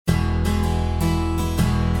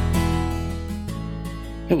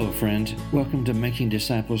Hello, friend. Welcome to Making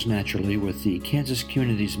Disciples Naturally with the Kansas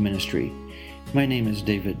Communities Ministry. My name is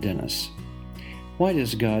David Dennis. Why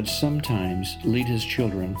does God sometimes lead His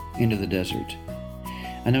children into the desert?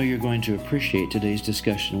 I know you're going to appreciate today's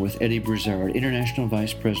discussion with Eddie Broussard, International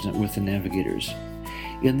Vice President with the Navigators.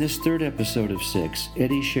 In this third episode of 6,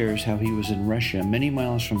 Eddie shares how he was in Russia, many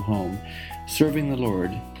miles from home, serving the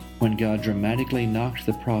Lord when God dramatically knocked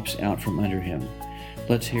the props out from under him.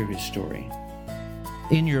 Let's hear his story.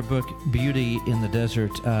 In your book, Beauty in the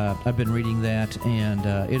Desert, I've been reading that, and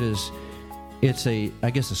it's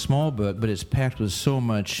a small book, but it's packed with so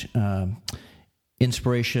much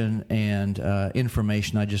inspiration and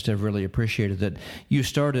information. I just have really appreciated that. You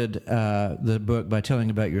started the book by telling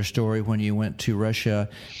about your story when you went to Russia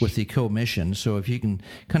with the commission. So if you can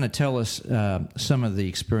kind of tell us some of the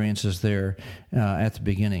experiences there at the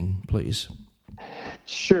beginning, please.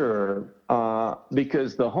 Sure,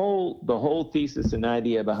 because the whole thesis and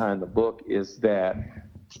idea behind the book is that,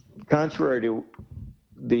 contrary to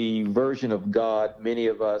the version of God many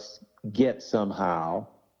of us get somehow,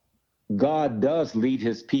 God does lead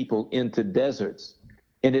His people into deserts,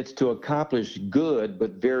 and it's to accomplish good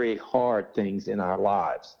but very hard things in our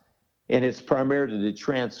lives. And it's primarily to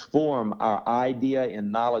transform our idea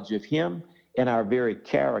and knowledge of Him and our very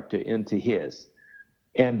character into His.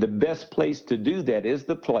 And the best place to do that is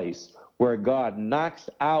the place where God knocks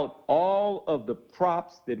out all of the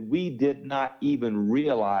props that we did not even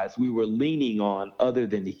realize we were leaning on other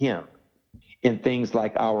than Him, in things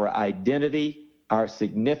like our identity, our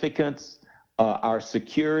significance, our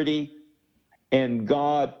security. And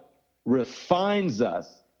God refines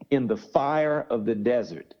us in the fire of the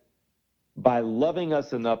desert by loving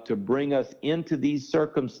us enough to bring us into these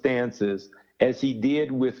circumstances, as He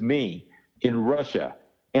did with me in Russia.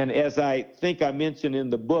 And as I think I mentioned in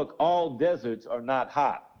the book, all deserts are not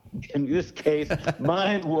hot. In this case,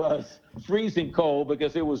 mine was freezing cold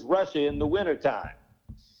because it was Russia in the wintertime.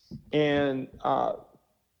 And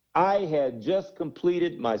I had just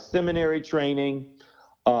completed my seminary training.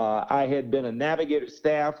 I had been a navigator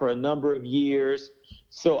staff for a number of years.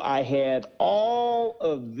 So I had all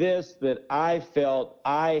of this that I felt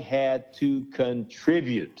I had to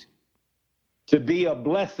contribute to be a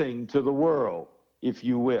blessing to the world, if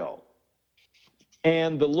you will.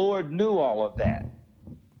 And the Lord knew all of that.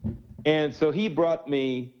 And so He brought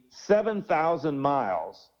me 7,000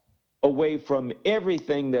 miles away from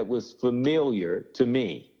everything that was familiar to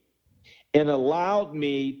me, and allowed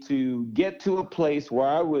me to get to a place where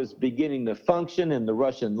I was beginning to function in the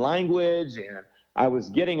Russian language, and I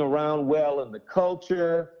was getting around well in the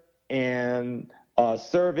culture and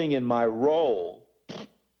serving in my role.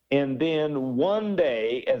 And then one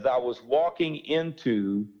day, as I was walking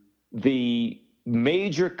into the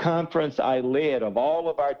major conference I led of all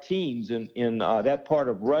of our teams in that part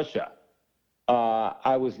of Russia,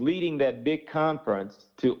 I was leading that big conference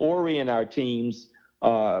to orient our teams.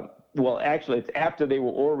 Well, actually, it's after they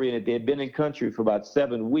were oriented. They had been in country for about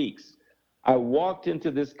 7 weeks. I walked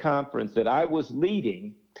into this conference that I was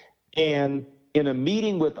leading, and in a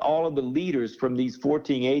meeting with all of the leaders from these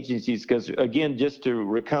 14 agencies, because again, just to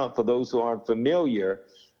recount for those who aren't familiar,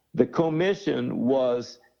 the commission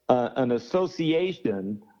was an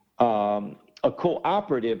association, a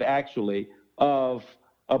cooperative actually, of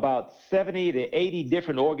about 70 to 80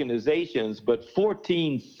 different organizations, but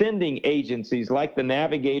 14 sending agencies like the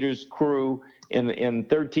Navigators crew and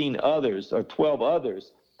 13 others or 12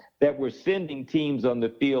 others that were sending teams on the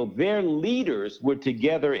field. Their leaders were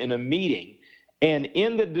together in a meeting, and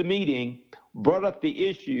in the meeting brought up the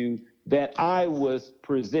issue that I was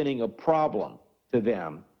presenting a problem to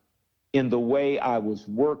them in the way I was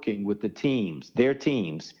working with the teams, their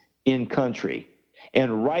teams in country.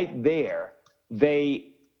 And right there,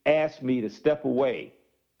 they asked me to step away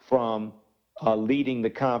from leading the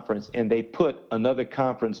conference, and they put another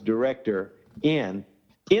conference director in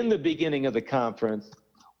the beginning of the conference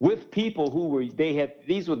with people who were,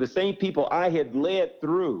 these were the same people I had led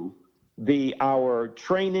through our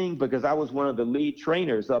training, because I was one of the lead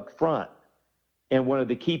trainers up front and one of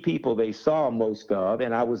the key people they saw most of,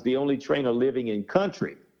 and I was the only trainer living in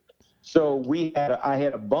country. So I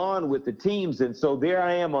had a bond with the teams, and so there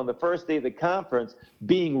I am on the first day of the conference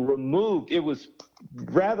being removed. It was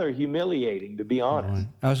rather humiliating, to be honest.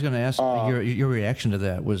 I was going to ask, your reaction to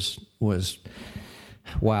that was,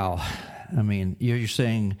 wow. I mean, you're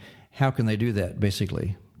saying, how can they do that,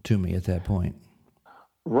 basically, to me at that point?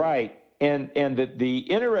 Right. And the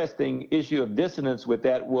interesting issue of dissonance with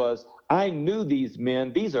that was, I knew these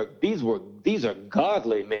men, these are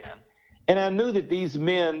godly men. And I knew that these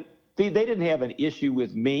men, they didn't have an issue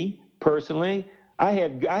with me personally. I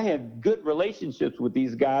had good relationships with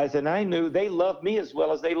these guys, and I knew they loved me as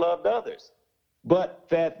well as they loved others. But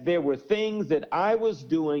that there were things that I was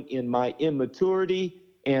doing in my immaturity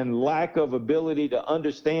and lack of ability to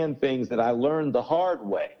understand things that I learned the hard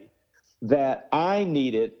way, that I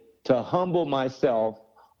needed to humble myself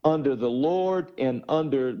under the Lord and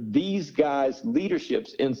under these guys'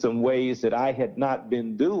 leaderships in some ways that I had not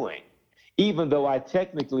been doing, even though I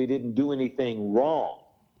technically didn't do anything wrong.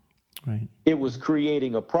 Right. It was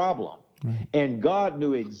creating a problem. Right. And God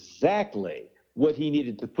knew exactly what he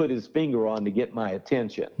needed to put his finger on to get my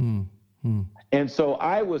attention. And so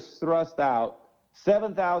I was thrust out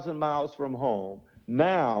 7,000 miles from home,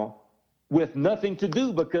 now with nothing to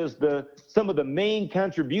do, because some of the main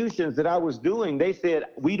contributions that I was doing, they said,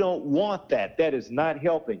 we don't want that. That is not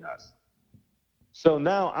helping us. So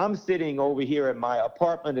now I'm sitting over here at my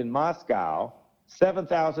apartment in Moscow,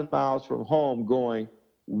 7,000 miles from home, going,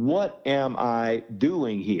 what am I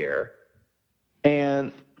doing here?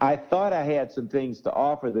 And I thought I had some things to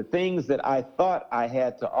offer. The things that I thought I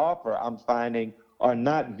had to offer, I'm finding are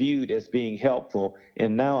not viewed as being helpful.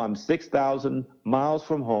 And now I'm 6,000 miles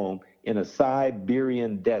from home in a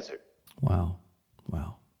Siberian desert. Wow.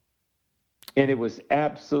 Wow. And it was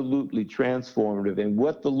absolutely transformative. And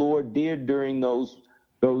what the Lord did during those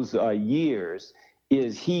years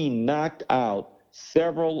is he knocked out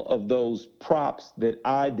several of those props that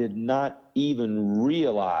I did not even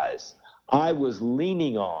realize I was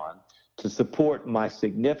leaning on to support my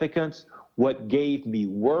significance, what gave me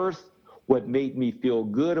worth, what made me feel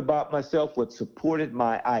good about myself, what supported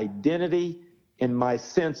my identity and my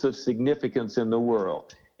sense of significance in the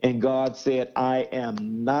world. And God said, I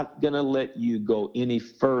am not going to let you go any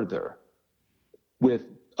further with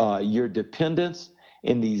your dependence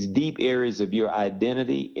in these deep areas of your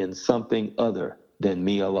identity in something other than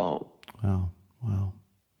me alone. Wow, wow.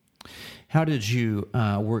 How did you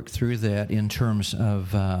work through that in terms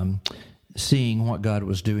of seeing what God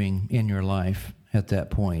was doing in your life at that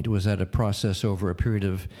point? Was that a process over a period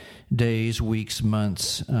of days, weeks,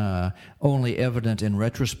 months, only evident in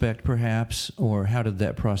retrospect perhaps, or how did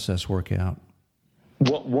that process work out?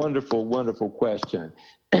 What wonderful, wonderful question.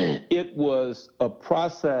 It was a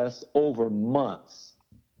process over months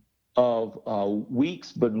of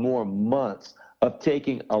weeks, but more months of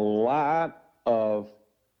taking a lot of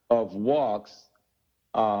walks.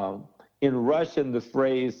 In Russian, the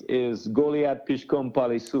phrase is "Goliath pishkom po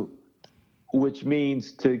lesu," which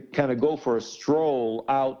means to kind of go for a stroll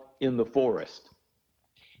out in the forest.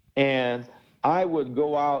 And I would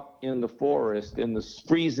go out in the forest in the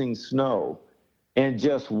freezing snow and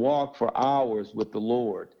just walk for hours with the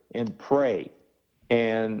Lord and pray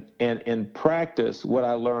and practice what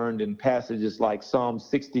I learned in passages like Psalm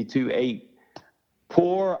 62:8.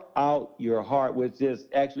 Pour out your heart, which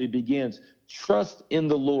actually begins, trust in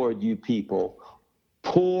the Lord, you people.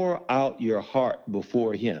 Pour out your heart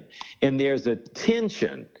before him. And there's a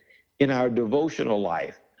tension in our devotional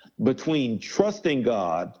life between trusting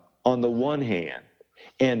God on the one hand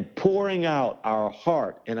and pouring out our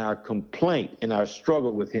heart and our complaint and our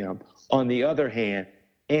struggle with him on the other hand,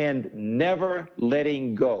 and never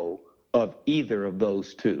letting go of either of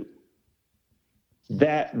those two.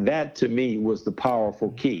 That to me was the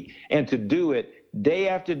powerful key. And to do it day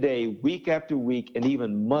after day, week after week, and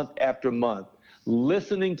even month after month,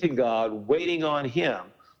 listening to God, waiting on him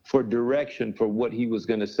for direction for what he was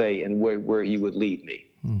going to say and where he would lead me.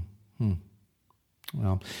 Mm-hmm.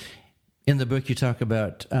 Well, in the book you talk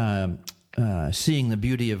about seeing the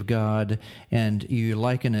beauty of God, and you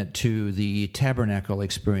liken it to the tabernacle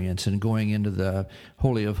experience and going into the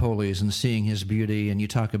Holy of Holies and seeing his beauty, and you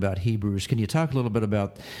talk about Hebrews. Can you talk a little bit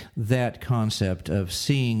about that concept of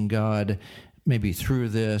seeing God maybe through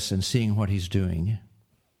this and seeing what he's doing?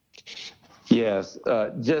 Yes.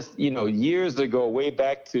 Just, years ago, way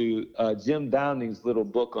back to Jim Downing's little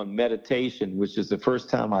book on meditation, which is the first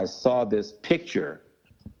time I saw this picture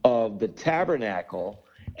of the tabernacle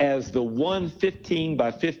as the 115 by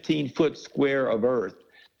 15 foot square of earth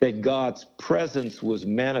that God's presence was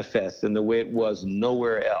manifest in the way it was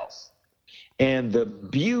nowhere else. And the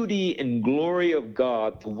beauty and glory of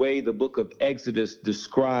God, the way the book of Exodus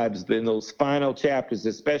describes in those final chapters,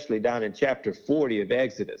 especially down in chapter 40 of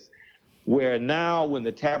Exodus, where now when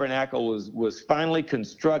the tabernacle was finally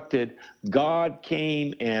constructed, God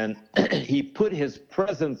came and he put his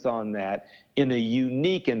presence on that in a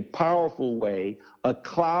unique and powerful way. A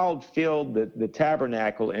cloud filled the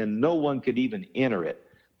tabernacle and no one could even enter it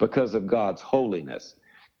because of God's holiness.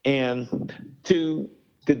 And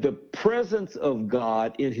the presence of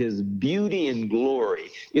God in his beauty and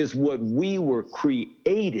glory is what we were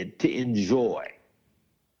created to enjoy.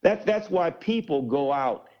 That's why people go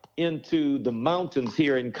out into the mountains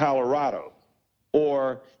here in Colorado,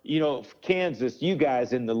 or, Kansas, you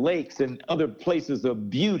guys, in the lakes and other places of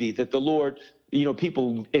beauty that the Lord,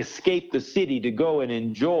 people escape the city to go and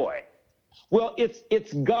enjoy. Well,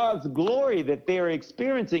 it's God's glory that they're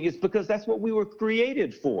experiencing. It's because that's what we were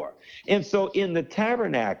created for. And so in the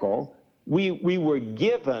tabernacle, we were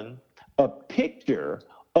given a picture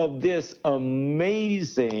of this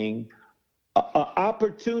amazing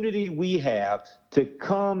opportunity we have to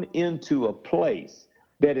come into a place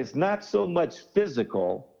that is not so much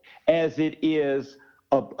physical as it is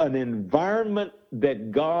an environment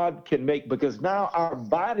that God can make, because now our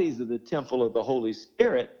bodies are the temple of the Holy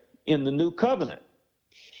Spirit in the new covenant.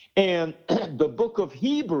 And the book of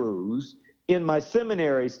Hebrews, in my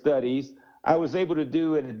seminary studies, I was able to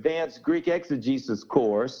do an advanced Greek exegesis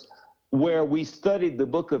course where we studied the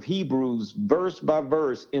book of Hebrews verse by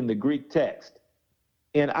verse in the Greek text.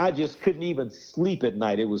 And I just couldn't even sleep at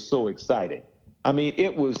night. It was so exciting. I mean,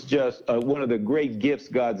 it was just one of the great gifts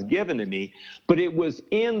God's given to me. But it was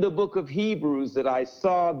in the book of Hebrews that I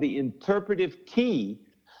saw the interpretive key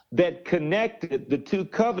that connected the two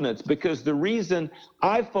covenants, because the reason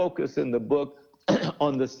I focus in the book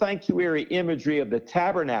on the sanctuary imagery of the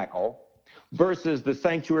tabernacle versus the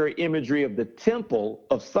sanctuary imagery of the temple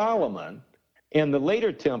of Solomon and the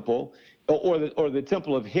later temple, or the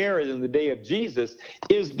temple of Herod in the day of Jesus,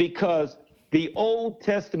 is because the Old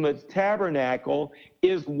Testament tabernacle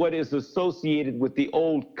is what is associated with the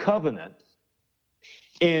Old Covenant.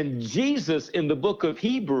 And Jesus in the book of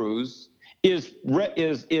Hebrews is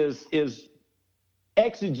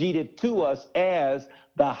exegeted to us as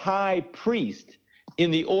the high priest in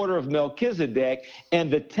the order of Melchizedek,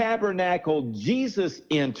 and the tabernacle Jesus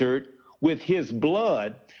entered with his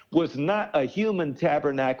blood was not a human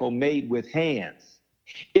tabernacle made with hands.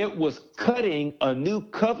 It was cutting a new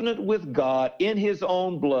covenant with God in his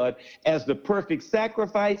own blood as the perfect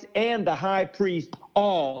sacrifice and the high priest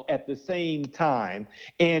all at the same time.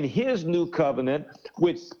 And his new covenant,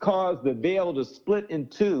 which caused the veil to split in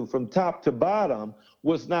two from top to bottom,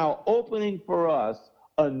 was now opening for us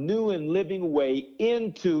a new and living way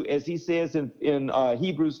into, as he says in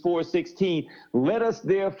Hebrews 4:16, let us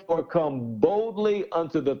therefore come boldly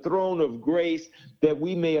unto the throne of grace, that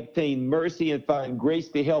we may obtain mercy and find grace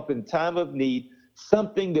to help in time of need,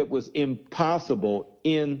 something that was impossible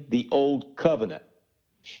in the old covenant,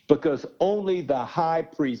 because only the high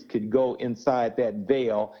priest could go inside that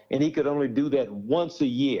veil, and he could only do that once a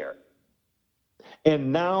year.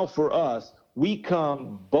 And now for us, we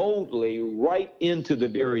come boldly right into the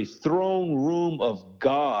very throne room of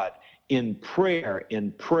God in prayer,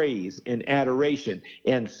 in praise, in adoration,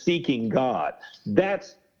 and seeking God.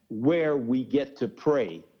 That's where we get to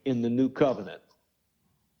pray in the new covenant.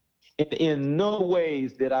 And in no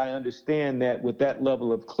ways did I understand that with that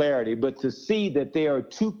level of clarity, but to see that there are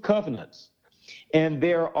two covenants, and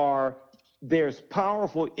there's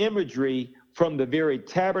powerful imagery from the very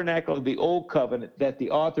tabernacle of the old covenant that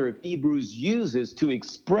the author of Hebrews uses to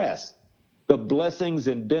express the blessings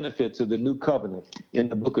and benefits of the new covenant in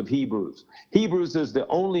the book of Hebrews. Hebrews is the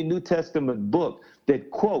only New Testament book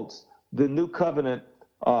that quotes the new covenant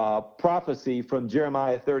prophecy from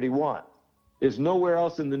Jeremiah 31. There's nowhere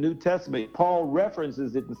else in the New Testament. Paul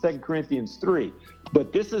references it in 2 Corinthians 3,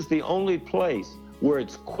 but this is the only place where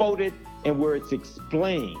it's quoted and where it's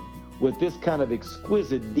explained with this kind of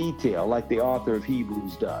exquisite detail like the author of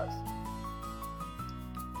Hebrews does.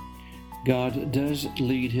 God does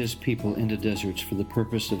lead his people into deserts for the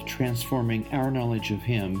purpose of transforming our knowledge of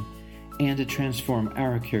him and to transform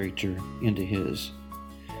our character into his.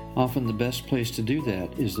 Often the best place to do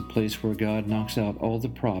that is the place where God knocks out all the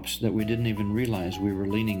props that we didn't even realize we were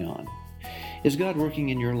leaning on. Is God working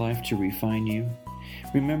in your life to refine you?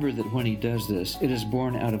 Remember that when he does this, it is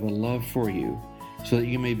born out of a love for you, so that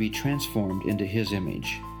you may be transformed into his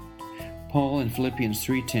image. Paul in Philippians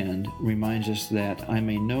 3:10 reminds us that I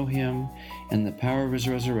may know him and the power of his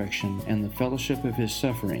resurrection and the fellowship of his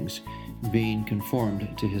sufferings, being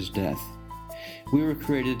conformed to his death. We were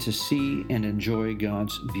created to see and enjoy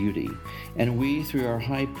God's beauty, and we, through our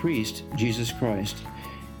high priest, Jesus Christ,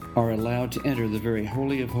 are allowed to enter the very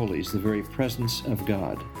holy of holies, the very presence of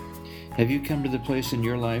God. Have you come to the place in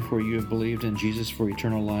your life where you have believed in Jesus for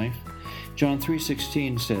eternal life? John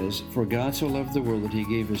 3:16 says, For God so loved the world that he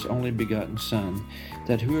gave his only begotten Son,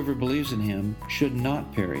 that whoever believes in him should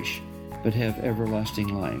not perish, but have everlasting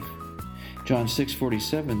life. John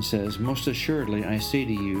 6:47 says, Most assuredly I say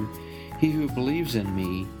to you, he who believes in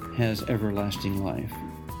me has everlasting life.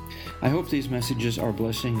 I hope these messages are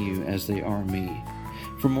blessing you as they are me.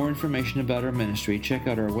 For more information about our ministry, check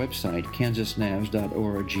out our website,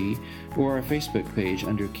 kansasnavs.org, or our Facebook page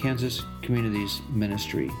under Kansas Communities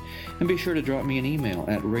Ministry. And be sure to drop me an email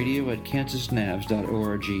at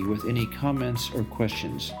radio@kansasnavs.org with any comments or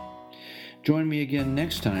questions. Join me again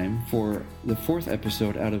next time for the 4th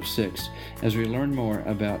episode out of 6 as we learn more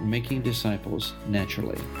about making disciples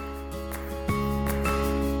naturally.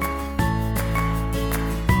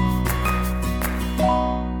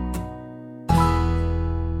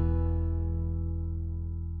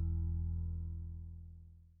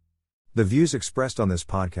 The views expressed on this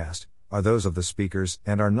podcast are those of the speakers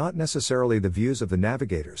and are not necessarily the views of the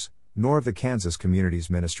navigators, nor of the Kansas Communities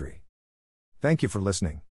Ministry. Thank you for listening.